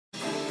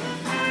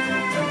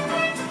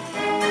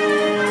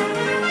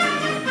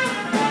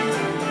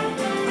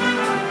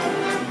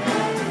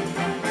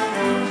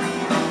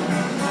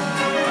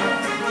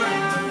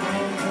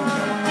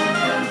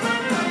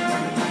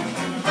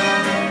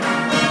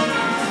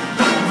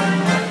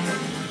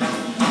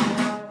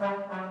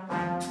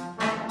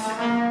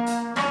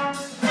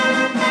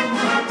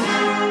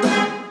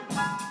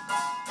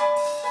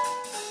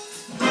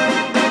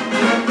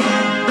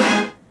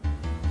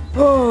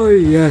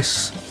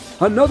yes,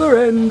 another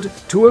end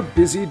to a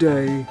busy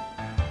day.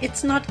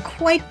 It's not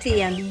quite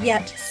the end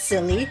yet,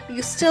 silly.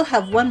 You still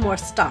have one more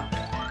stop.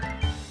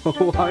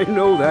 Oh, I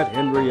know that,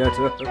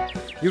 Henrietta.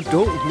 You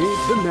don't need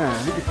to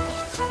nag.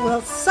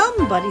 Well,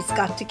 somebody's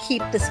got to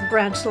keep this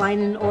branch line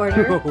in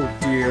order. Oh,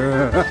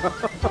 dear.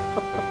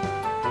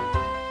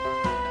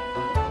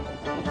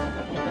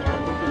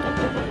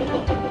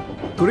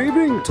 Good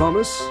evening,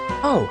 Thomas.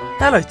 Oh,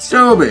 hello,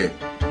 Toby,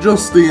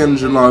 just the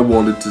engine I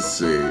wanted to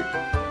see.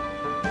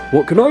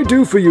 What can I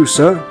do for you,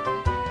 sir?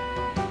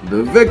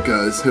 The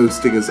vicar is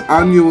hosting his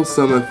annual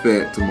summer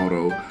fete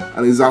tomorrow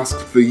and has asked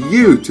for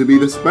you to be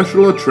the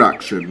special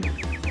attraction.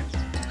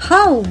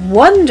 How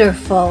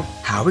wonderful!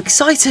 How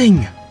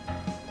exciting!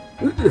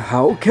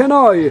 How can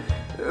I?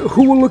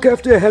 Who will look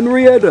after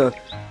Henrietta?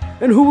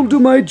 And who will do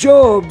my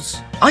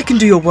jobs? I can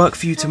do your work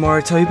for you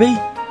tomorrow, Toby.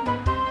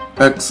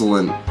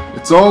 Excellent.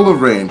 It's all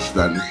arranged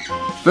then.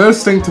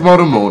 First thing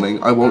tomorrow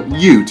morning, I want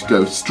you to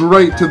go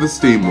straight to the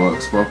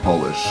steamworks for a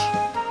polish.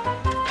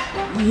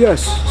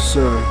 Yes,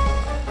 sir.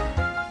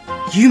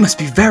 You must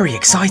be very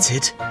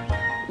excited.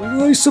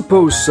 I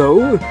suppose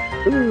so.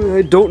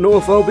 I don't know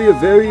if I'll be a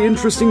very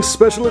interesting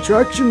special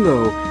attraction,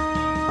 though.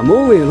 I'm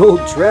only an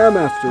old tram,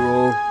 after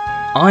all.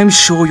 I'm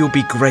sure you'll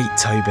be great,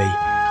 Toby.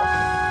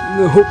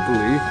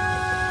 Hopefully.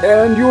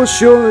 And you're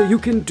sure you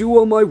can do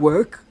all my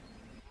work?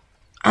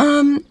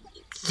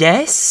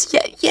 Yes?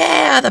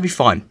 Yeah, that'd be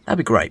fine. That'd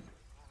be great.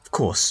 Of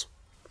course.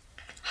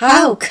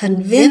 How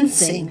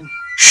convincing!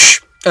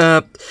 Shh!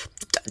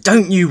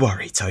 Don't you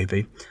worry,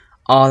 Toby.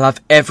 I'll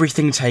have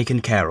everything taken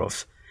care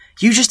of.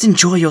 You just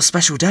enjoy your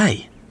special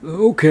day.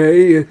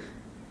 Okay.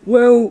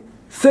 Well,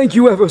 thank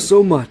you ever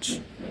so much.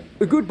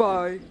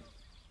 Goodbye.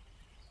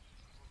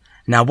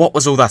 Now, what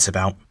was all that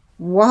about?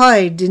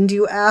 Why didn't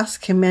you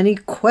ask him any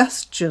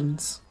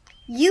questions?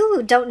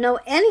 You don't know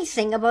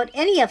anything about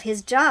any of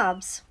his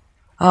jobs.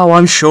 Oh,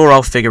 I'm sure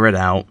I'll figure it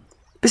out.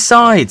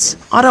 Besides,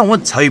 I don't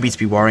want Toby to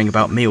be worrying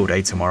about me all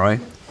day tomorrow.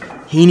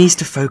 He needs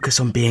to focus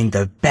on being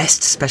the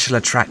best special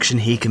attraction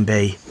he can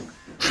be.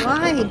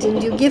 Why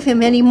didn't you give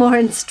him any more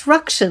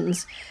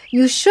instructions?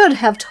 You should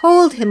have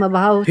told him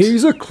about...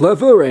 He's a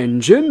clever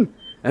engine,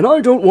 and I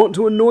don't want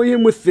to annoy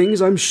him with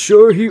things I'm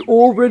sure he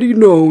already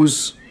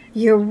knows.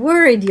 You're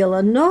worried you'll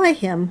annoy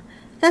him.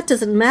 That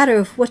doesn't matter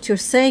if what you're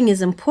saying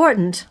is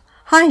important.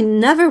 I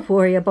never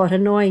worry about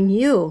annoying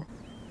you.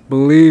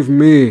 Believe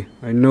me,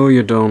 I know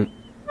you don't.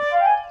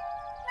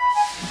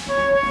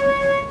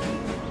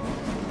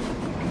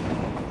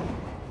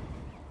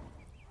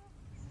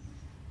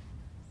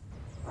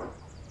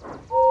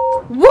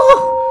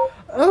 Whoa!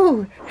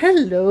 Oh,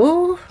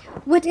 hello.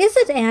 What is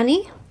it,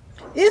 Annie?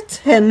 It's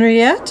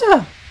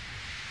Henrietta.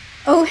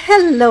 Oh,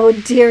 hello,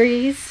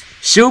 dearies.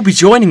 She'll be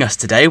joining us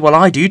today while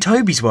I do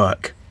Toby's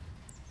work.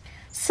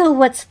 So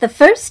what's the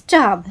first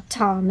job,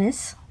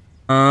 Thomas?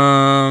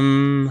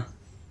 My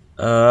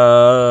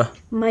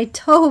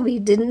Toby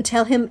didn't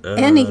tell him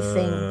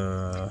anything.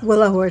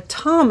 Well, our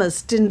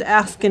Thomas didn't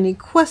ask any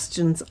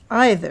questions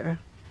either.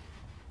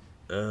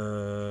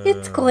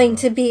 It's going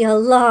to be a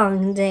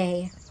long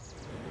day.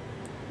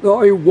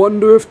 I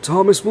wonder if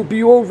Thomas will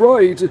be all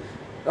right.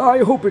 I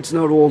hope it's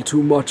not all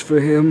too much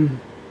for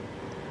him.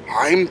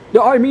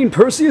 I mean,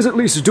 Percy is at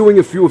least doing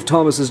a few of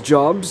Thomas's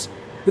jobs.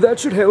 That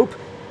should help,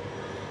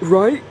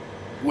 right?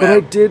 But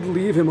I did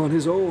leave him on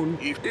his own.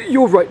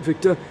 You're right,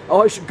 Victor.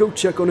 I should go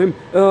check on him.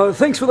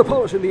 Thanks for the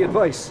polish and the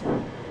advice.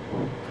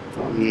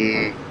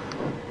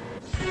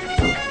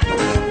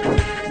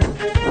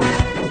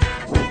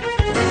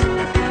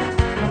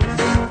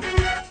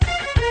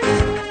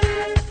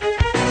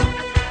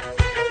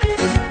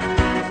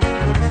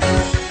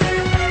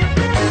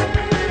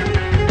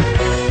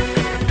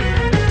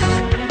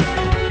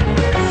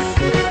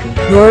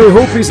 I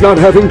hope he's not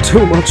having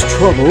too much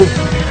trouble.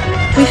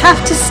 We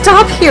have to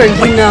stop here,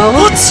 you know.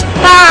 What?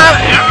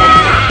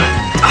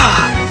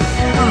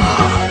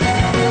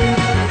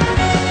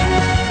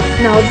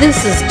 Now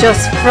this is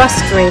just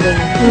frustrating.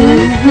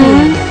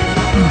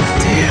 Oh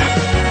dear.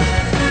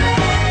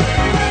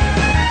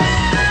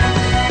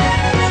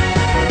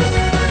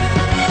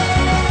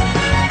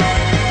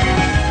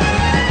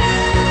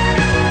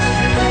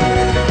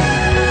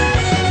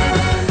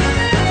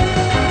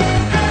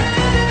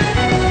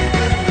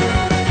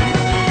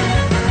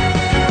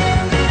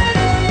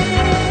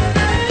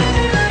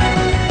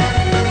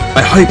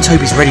 I hope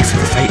Toby's ready for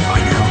the fete by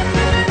now.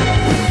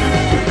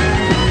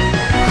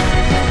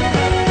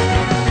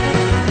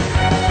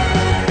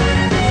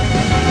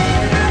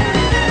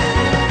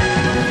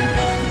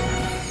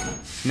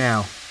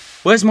 Now,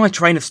 where's my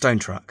train of stone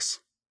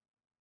trucks?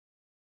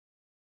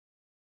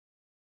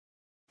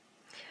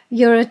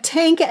 You're a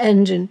tank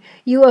engine.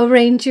 You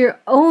arrange your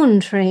own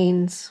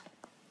trains.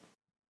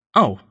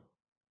 Oh,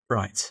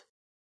 right.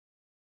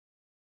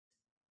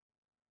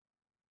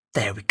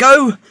 There we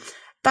go.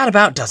 That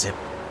about does it.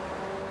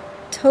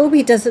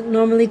 Toby doesn't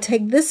normally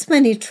take this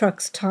many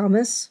trucks,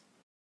 Thomas.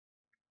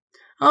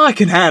 I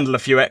can handle a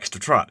few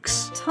extra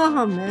trucks.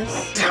 Thomas.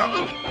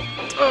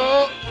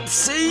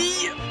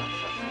 See?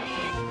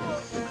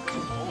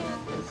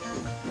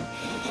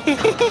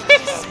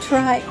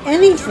 Try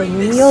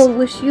anything and you'll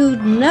wish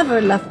you'd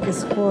never left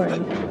this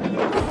quarry.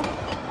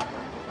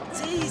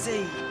 It's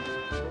easy.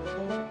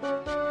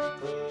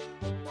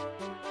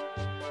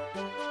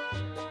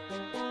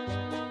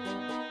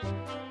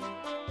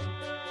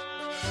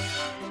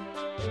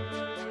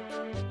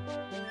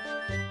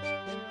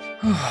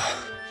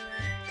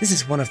 This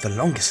is one of the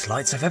longest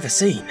lights I've ever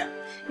seen.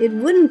 It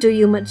wouldn't do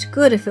you much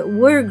good if it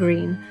were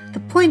green. The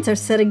points are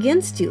set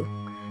against you.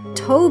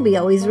 Toby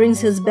always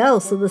rings his bell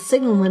so the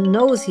signalman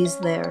knows he's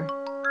there.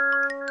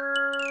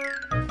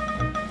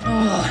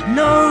 Oh,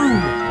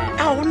 no!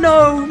 Oh,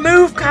 no!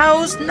 Move,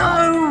 cows!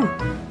 No!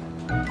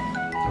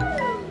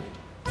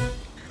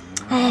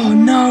 Oh,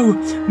 no!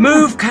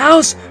 Move,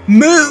 cows!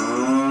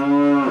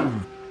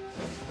 Move!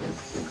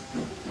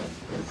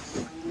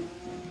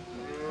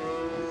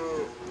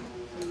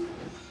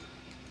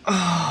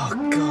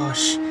 Oh,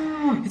 gosh.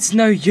 It's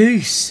no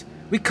use.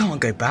 We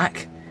can't go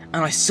back.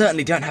 And I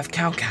certainly don't have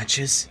cow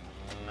catchers.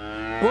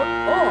 But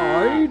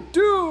I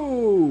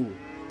do!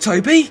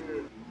 Toby?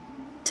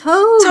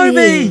 Toby!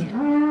 Toby!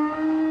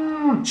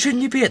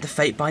 Shouldn't you be at the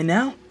fete by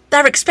now?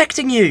 They're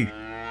expecting you!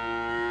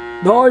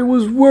 I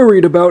was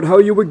worried about how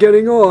you were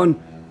getting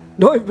on.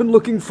 I've been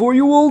looking for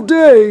you all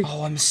day.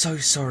 Oh, I'm so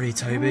sorry,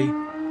 Toby.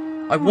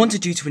 I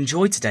wanted you to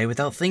enjoy today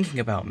without thinking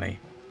about me.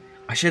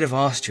 I should have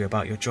asked you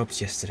about your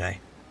jobs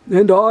yesterday.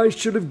 And I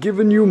should have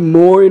given you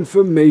more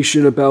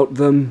information about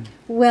them.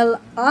 Well,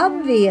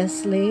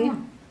 obviously.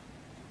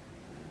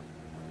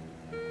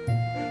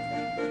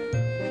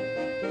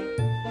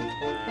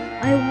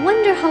 I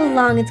wonder how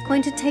long it's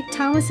going to take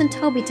Thomas and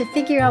Toby to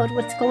figure out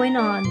what's going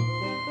on.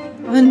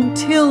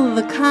 Until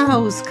the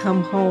cows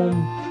come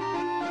home.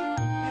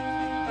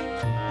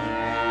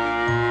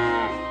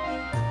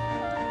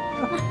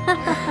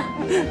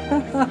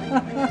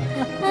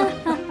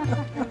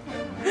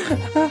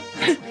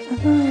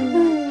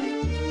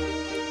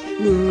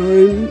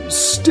 I'm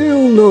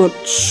still not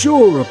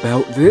sure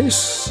about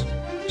this.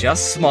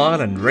 Just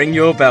smile and ring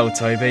your bell,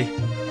 Toby.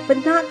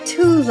 But not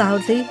too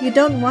loudly. You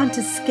don't want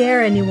to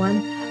scare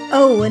anyone.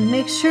 Oh, and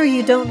make sure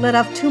you don't let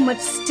off too much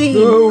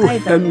steam either.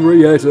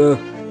 Henrietta.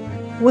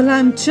 Well,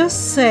 I'm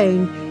just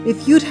saying,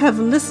 if you'd have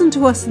listened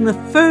to us in the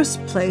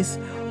first place,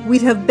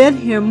 we'd have been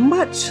here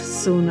much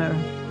sooner.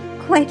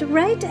 Quite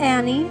right,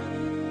 Annie.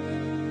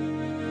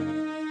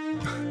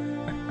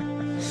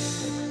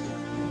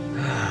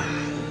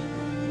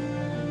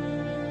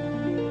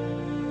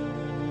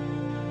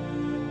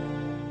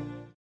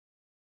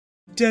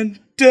 Dun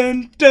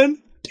dun dun,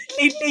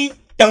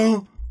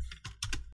 dun.